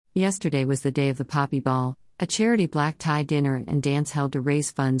Yesterday was the day of the Poppy Ball, a charity black tie dinner and dance held to raise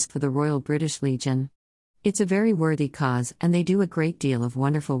funds for the Royal British Legion. It's a very worthy cause, and they do a great deal of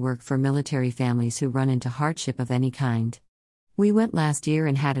wonderful work for military families who run into hardship of any kind. We went last year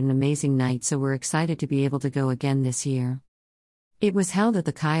and had an amazing night, so we're excited to be able to go again this year. It was held at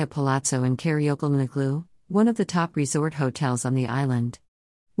the Kaya Palazzo in Karayokylnaglu, one of the top resort hotels on the island.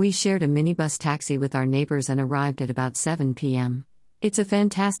 We shared a minibus taxi with our neighbors and arrived at about 7 p.m. It's a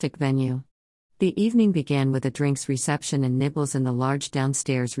fantastic venue. The evening began with a drinks reception and nibbles in the large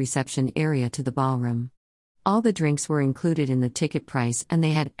downstairs reception area to the ballroom. All the drinks were included in the ticket price and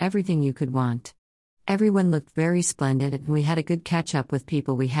they had everything you could want. Everyone looked very splendid and we had a good catch-up with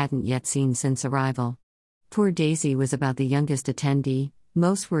people we hadn't yet seen since arrival. Poor Daisy was about the youngest attendee,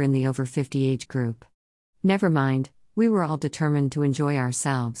 most were in the over 50 age group. Never mind, we were all determined to enjoy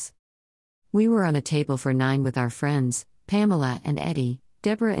ourselves. We were on a table for 9 with our friends, Pamela and Eddie,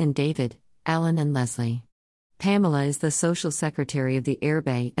 Deborah and David, Alan and Leslie. Pamela is the social secretary of the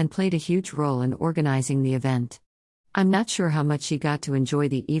Airbay and played a huge role in organizing the event. I'm not sure how much she got to enjoy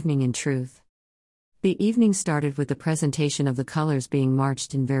the evening in truth. The evening started with the presentation of the colors being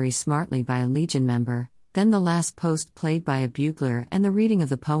marched in very smartly by a Legion member, then the last post played by a bugler and the reading of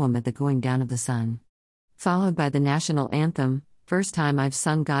the poem at the going down of the sun. Followed by the national anthem, First Time I've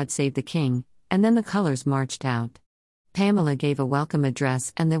Sung God Save the King, and then the colors marched out. Pamela gave a welcome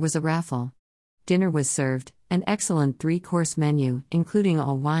address and there was a raffle. Dinner was served, an excellent 3-course menu, including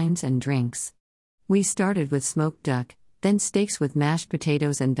all wines and drinks. We started with smoked duck, then steaks with mashed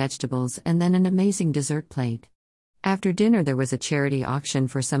potatoes and vegetables, and then an amazing dessert plate. After dinner there was a charity auction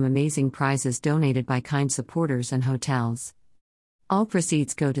for some amazing prizes donated by kind supporters and hotels. All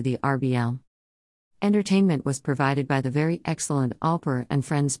proceeds go to the RBL. Entertainment was provided by the very excellent Alper and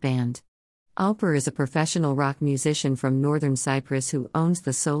Friends Band. Alper is a professional rock musician from northern Cyprus who owns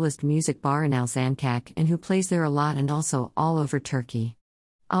the Solist Music Bar in Alsancak and who plays there a lot and also all over Turkey.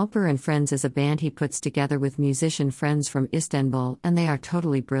 Alper and Friends is a band he puts together with musician friends from Istanbul and they are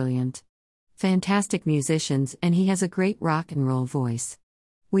totally brilliant. Fantastic musicians and he has a great rock and roll voice.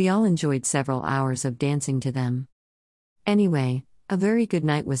 We all enjoyed several hours of dancing to them. Anyway, a very good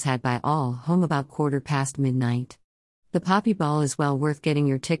night was had by all, home about midnight. The Poppy Ball is well worth getting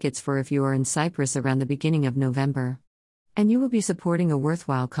your tickets for if you are in Cyprus around the beginning of November. And you will be supporting a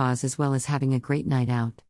worthwhile cause as well as having a great night out.